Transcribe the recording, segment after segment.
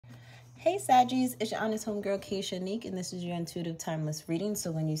Hey Saggies, it's your honest homegirl 𝑇ℎ𝑒 𝐻𝑜𝑚𝑒𝑔𝑖𝑟𝑙 This is your intuitive timeless reading. So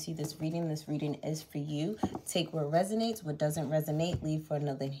when you see this reading is for you. Take what resonates, what doesn't resonate, leave for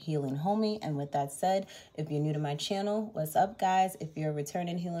another healing homie. And with that said, if you're new to my channel, what's up guys? If you're a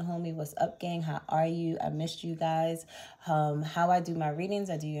returning healing homie, what's up gang? How are you? I missed you guys. How I do my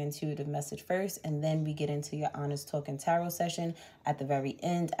readings, I do your intuitive message first, and then we get into your honest talking tarot session. At the very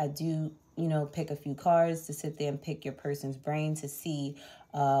end, I do pick a few cards to sit there and pick your person's brain to see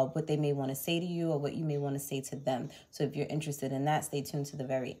what they may want to say to you or what you may want to say to them. So if you're interested in that, stay tuned to the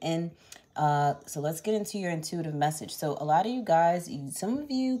very end. So let's get into your intuitive message. So a lot of you guys, some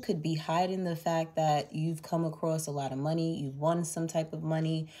of you could be hiding the fact that you've come across a lot of money. You've won some type of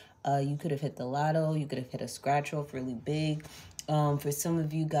money. You could have hit the lotto. You could have hit a scratch off really big. For some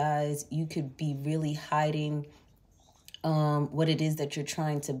of you guys, you could be really hiding what it is that you're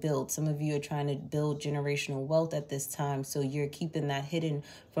trying to build. Some of you are trying to build generational wealth at this time, so you're keeping that hidden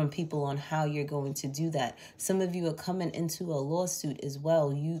from people on how you're going to do that. Some of you are coming into a lawsuit as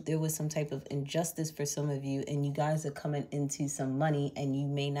well. There was some type of injustice for some of you, and you guys are coming into some money, and you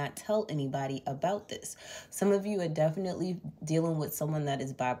may not tell anybody about this. Some of you are definitely dealing with someone that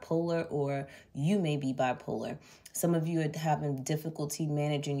is bipolar, or you may be bipolar. Some of you are having difficulty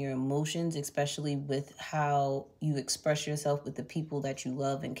managing your emotions, especially with how you express yourself with the people that you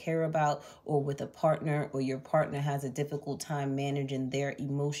love and care about, or with a partner, or your partner has a difficult time managing their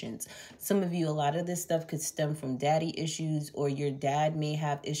emotions. Some of you, a lot of this stuff could stem from daddy issues, or your dad may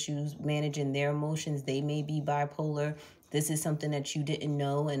have issues managing their emotions. They may be bipolar. This is something that you didn't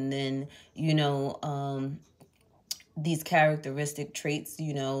know, and then, these characteristic traits,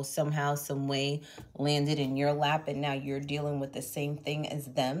 somehow, some way landed in your lap, and now you're dealing with the same thing as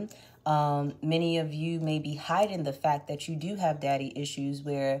them. Many of you may be hiding the fact that you do have daddy issues,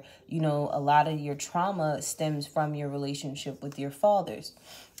 where, a lot of your trauma stems from your relationship with your fathers.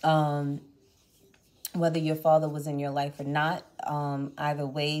 Whether your father was in your life or not, either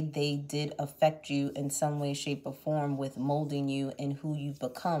way, they did affect you in some way, shape, or form with molding you and who you've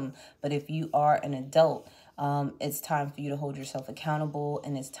become. But if you are an adult, it's time for you to hold yourself accountable,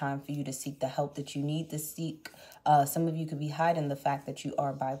 and it's time for you to seek the help that you need to seek. Some of you could be hiding the fact that you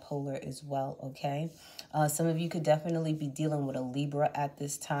are bipolar as well, okay? Some of you could definitely be dealing with a Libra at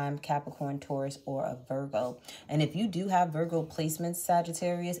this time, Capricorn, Taurus, or a Virgo. And if you do have Virgo placements,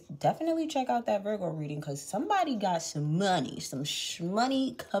 Sagittarius, definitely check out that Virgo reading, because somebody got some money, some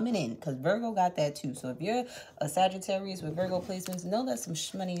shmoney coming in, because Virgo got that too. So if you're a Sagittarius with Virgo placements, know that some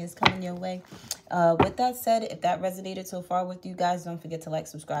shmoney is coming your way. With that said, if that resonated so far with you guys, don't forget to like,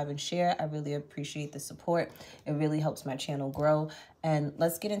 subscribe, and share. I really appreciate the support. It really helps my channel grow. And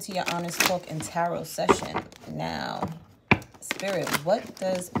let's get into your honest talk and tarot session now. Spirit, what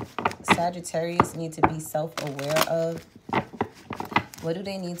does Sagittarius need to be self-aware of? What do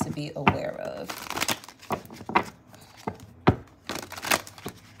they need to be aware of?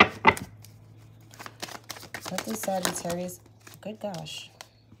 What does Sagittarius... Good gosh.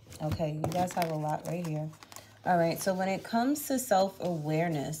 Okay, you guys have a lot right here. All right, so when it comes to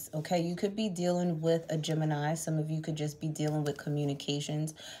self-awareness, okay, you could be dealing with a Gemini. Some of you could just be dealing with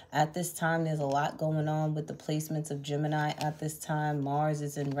communications. At this time, there's a lot going on with the placements of Gemini at this time. Mars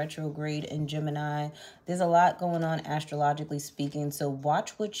is in retrograde in Gemini. There's a lot going on astrologically speaking, so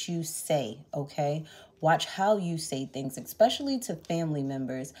watch what you say, okay? Watch how you say things, especially to family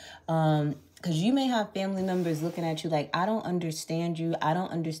members. Because you may have family members looking at you like, I don't understand you. I don't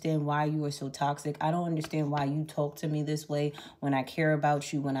understand why you are so toxic. I don't understand why you talk to me this way when I care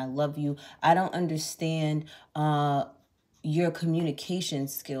about you, when I love you. I don't understand your communication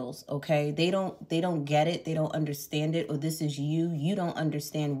skills, okay? They don't get it. They don't understand it. Or this is you. You don't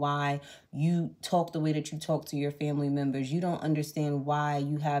understand why you talk the way that you talk to your family members. You don't understand why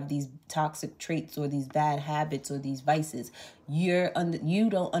you have these toxic traits or these bad habits or these vices. You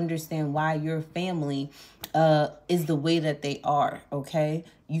don't understand why your family is the way that they are, okay?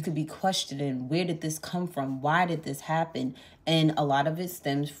 You could be questioning, where did this come from? Why did this happen? And a lot of it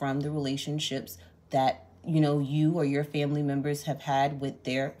stems from the relationships that you or your family members have had with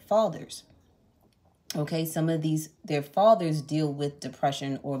their fathers. Okay, some of their fathers deal with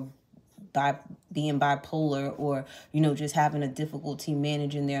depression or by being bipolar, or just having a difficulty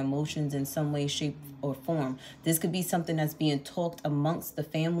managing their emotions in some way, shape, or form. This could be something that's being talked amongst the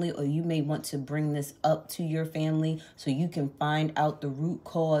family, or you may want to bring this up to your family so you can find out the root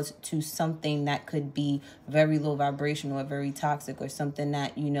cause to something that could be very low vibration or very toxic, or something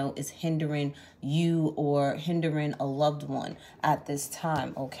that is hindering you or hindering a loved one at this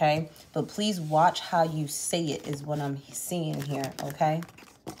time, okay? But please watch how you say it is what I'm seeing here, okay?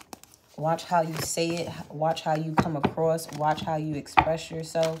 Watch how you say it. Watch how you come across. Watch how you express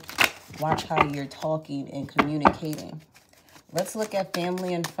yourself. Watch how you're talking and communicating. Let's look at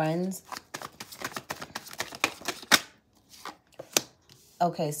family and friends.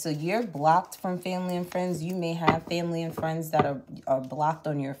 Okay, so you're blocked from family and friends. You may have family and friends that are blocked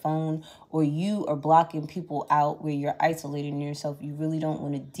on your phone, or you are blocking people out where you're isolating yourself. You really don't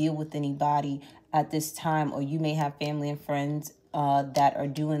want to deal with anybody at this time, or you may have family and friends that are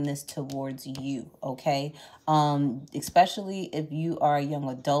doing this towards you, okay? Especially if you are a young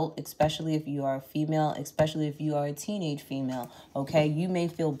adult, especially if you are a female, especially if you are a teenage female, okay? You may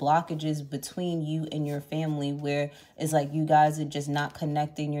feel blockages between you and your family where it's like you guys are just not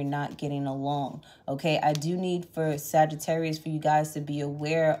connecting, you're not getting along, okay? I do need for Sagittarius for you guys to be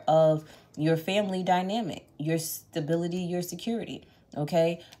aware of your family dynamic, your stability, your security.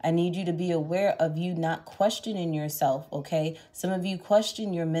 Okay, I need you to be aware of you not questioning yourself. Okay, some of you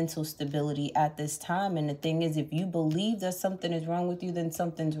question your mental stability at this time. And the thing is, if you believe that something is wrong with you, then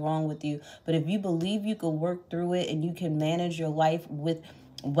something's wrong with you. But if you believe you can work through it and you can manage your life with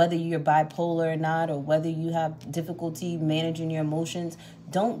whether you're bipolar or not, or whether you have difficulty managing your emotions,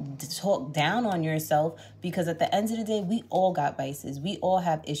 don't talk down on yourself, because at the end of the day, we all got vices. We all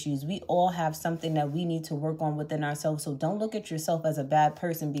have issues. We all have something that we need to work on within ourselves. So don't look at yourself as a bad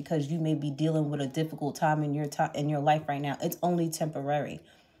person because you may be dealing with a difficult time in your life right now. It's only temporary.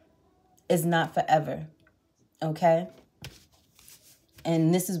 It's not forever. Okay?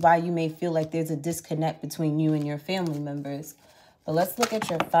 And this is why you may feel like there's a disconnect between you and your family members. But let's look at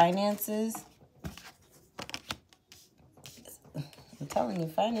your finances. I'm telling you,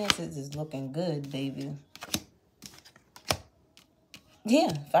 finances is looking good, baby.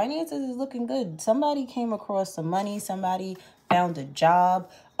 Yeah, finances is looking good. Somebody came across some money. Somebody found a job.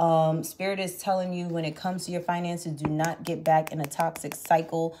 Spirit is telling you when it comes to your finances, do not get back in a toxic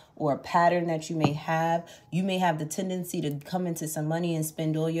cycle or a pattern that you may have. You may have the tendency to come into some money and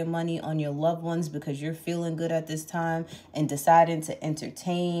spend all your money on your loved ones because you're feeling good at this time and deciding to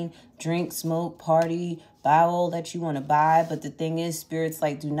entertain, drink, smoke, party, buy all that you want to buy. But the thing is, Spirit's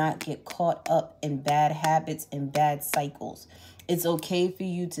like, do not get caught up in bad habits and bad cycles. It's okay for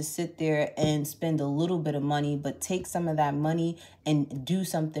you to sit there and spend a little bit of money, but take some of that money and do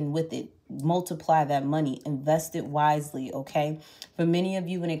something with it. Multiply that money, invest it wisely, okay? For many of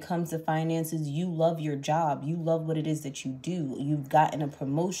you, when it comes to finances, you love your job. You love what it is that you do. You've gotten a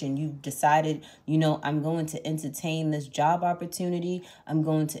promotion. You've decided, you know, I'm going to entertain this job opportunity. I'm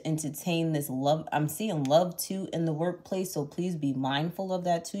going to entertain this love. I'm seeing love too in the workplace, so please be mindful of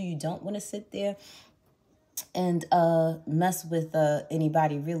that too. You don't want to sit there and mess with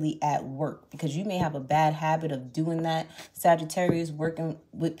anybody really at work, because you may have a bad habit of doing that. Sagittarius, working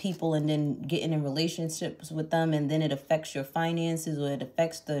with people and then getting in relationships with them, and then it affects your finances, or it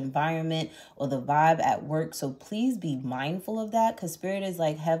affects the environment or the vibe at work. So please be mindful of that, because Spirit is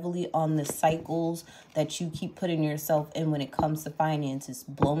like heavily on the cycles that you keep putting yourself in when it comes to finances.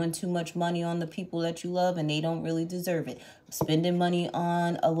 Blowing too much money on the people that you love and they don't really deserve it. Spending money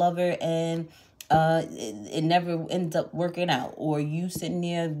on a lover and it never ends up working out, or you sitting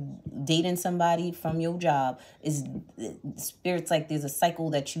there dating somebody from your job. Is Spirit's like there's a cycle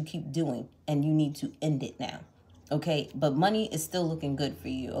that you keep doing and you need to end it now. Okay, but money is still looking good for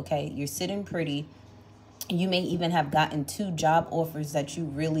you. Okay, you're sitting pretty. You may even have gotten 2 job offers that you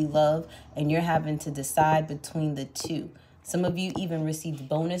really love, and you're having to decide between the 2. Some of you even received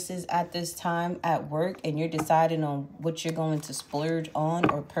bonuses at this time at work, and you're deciding on what you're going to splurge on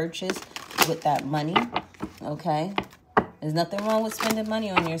or purchase with that money, okay? There's nothing wrong with spending money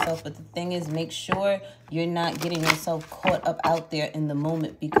on yourself, but the thing is, make sure you're not getting yourself caught up out there in the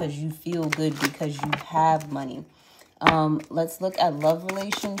moment because you feel good because you have money. Let's look at love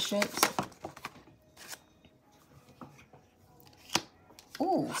relationships.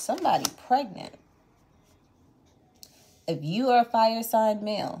 Ooh, somebody pregnant. If you are a fire sign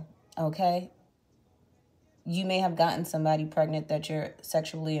male, okay, you may have gotten somebody pregnant that you're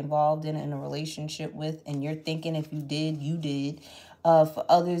sexually involved in a relationship with, and you're thinking if you did, you did. For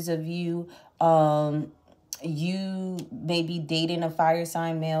others of you, you may be dating a fire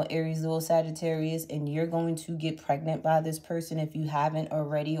sign male, Aries, Leo, Sagittarius, and you're going to get pregnant by this person if you haven't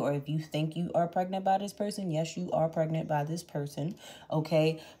already, or if you think you are pregnant by this person. Yes, you are pregnant by this person,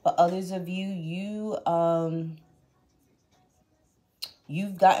 okay? But others of you,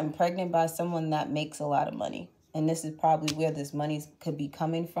 you've gotten pregnant by someone that makes a lot of money. And this is probably where this money could be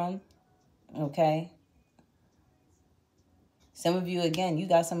coming from, okay? Some of you, again, you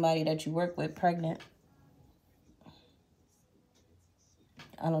got somebody that you work with pregnant.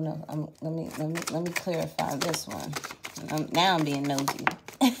 I don't know. Let me clarify this one. Now I'm being nosy.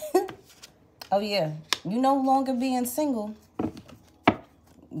 Oh, yeah. You no longer being single.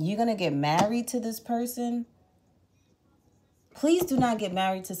 you're going to get married to this person. Please do not get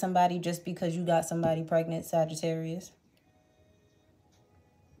married to somebody just because you got somebody pregnant, Sagittarius.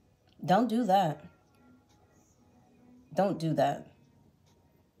 Don't do that. Don't do that.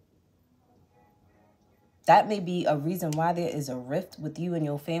 That may be a reason why there is a rift with you and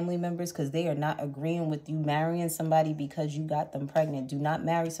your family members, because they are not agreeing with you marrying somebody because you got them pregnant. Do not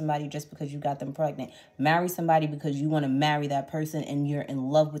marry somebody just because you got them pregnant. Marry somebody because you want to marry that person and you're in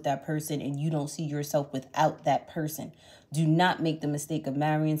love with that person and you don't see yourself without that person. Do not make the mistake of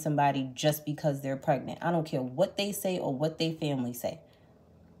marrying somebody just because they're pregnant. I don't care what they say or what they family say.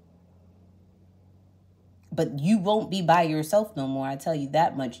 But you won't be by yourself no more, I tell you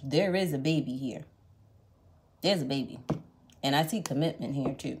that much. There is a baby here. There's a baby. And I see commitment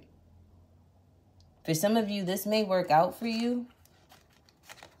here too. For some of you, this may work out for you.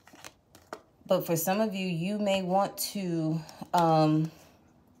 But for some of you, you may want to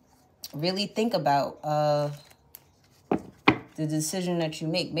really think about the decision that you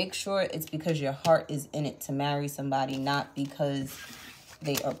make. Make sure it's because your heart is in it to marry somebody, not because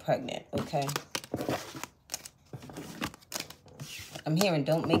they are pregnant, okay? I'm hearing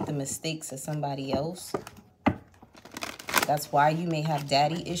don't make the mistakes of somebody else. That's why you may have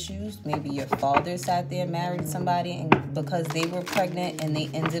daddy issues. Maybe your father sat there and married somebody and because they were pregnant and they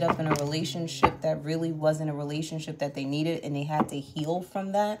ended up in a relationship that really wasn't a relationship that they needed and they had to heal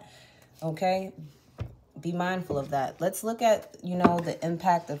from that, okay? Be mindful of that. Let's look at, you know, the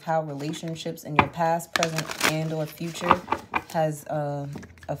impact of how relationships in your past, present, and or future has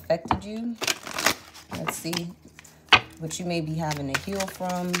affected you. Let's see what you may be having to heal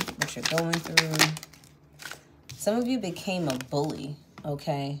from, what you're going through. Some of you became a bully,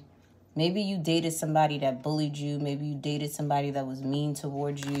 okay? Maybe you dated somebody that bullied you. Maybe you dated somebody that was mean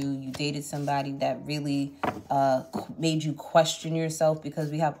towards you. You dated somebody that really made you question yourself, because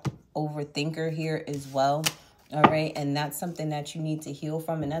we have overthinker here as well, all right? And that's something that you need to heal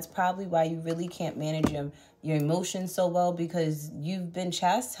from. And that's probably why you really can't manage your emotions so well, because you've been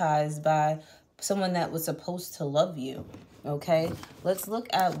chastised by someone that was supposed to love you. Okay, let's look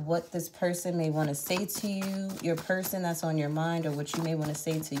at what this person may want to say to you, your person that's on your mind, or what you may want to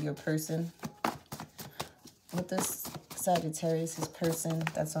say to your person. What this Sagittarius, this person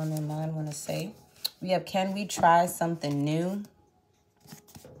that's on their mind, want to say. We have, can we try something new?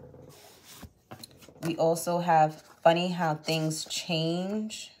 We also have, funny how things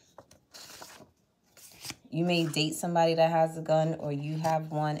change. You may date somebody that has a gun, or you have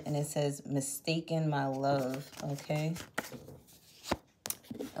one and it says mistaken my love, okay?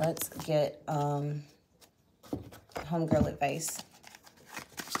 Let's get homegirl advice.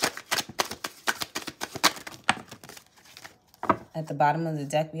 At the bottom of the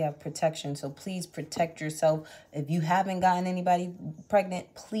deck, we have protection. So please protect yourself. If you haven't gotten anybody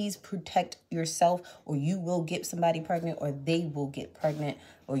pregnant, please protect yourself, or you will get somebody pregnant, or they will get pregnant,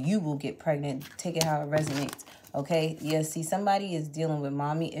 or you will get pregnant. Take it how it resonates. Okay? Yeah, see, somebody is dealing with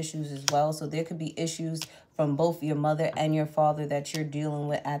mommy issues as well. So there could be issues from both your mother and your father that you're dealing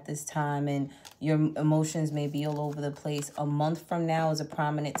with at this time, and your emotions may be all over the place. A month from now is a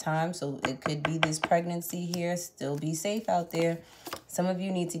prominent time, so it could be this pregnancy here. Still be safe out there. Some of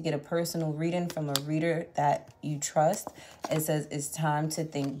you need to get a personal reading from a reader that you trust. It says it's time to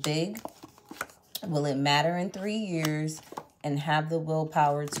think big. Will it matter in 3 years? And have the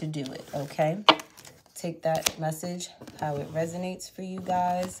willpower to do it, okay? Take that message, how it resonates for you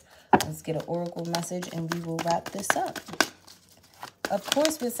guys. Let's get an oracle message and we will wrap this up. Of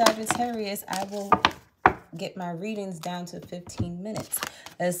course, with Sagittarius, I will get my readings down to 15 minutes.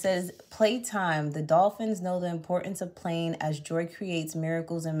 It says, playtime. The dolphins know the importance of playing as joy creates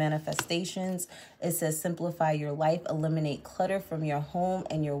miracles and manifestations. It says, simplify your life, eliminate clutter from your home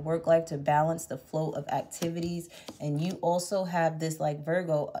and your work life to balance the flow of activities. And you also have this, like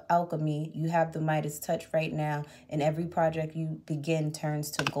Virgo, alchemy. You have the Midas touch right now, and every project you begin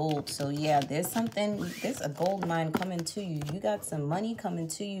turns to gold. So yeah, there's a gold mine coming to you. You got some money coming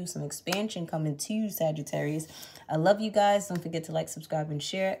to you, some expansion coming to you, Sagittarius. I love you guys. Don't forget to like, subscribe, and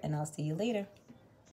share, and I'll see you later.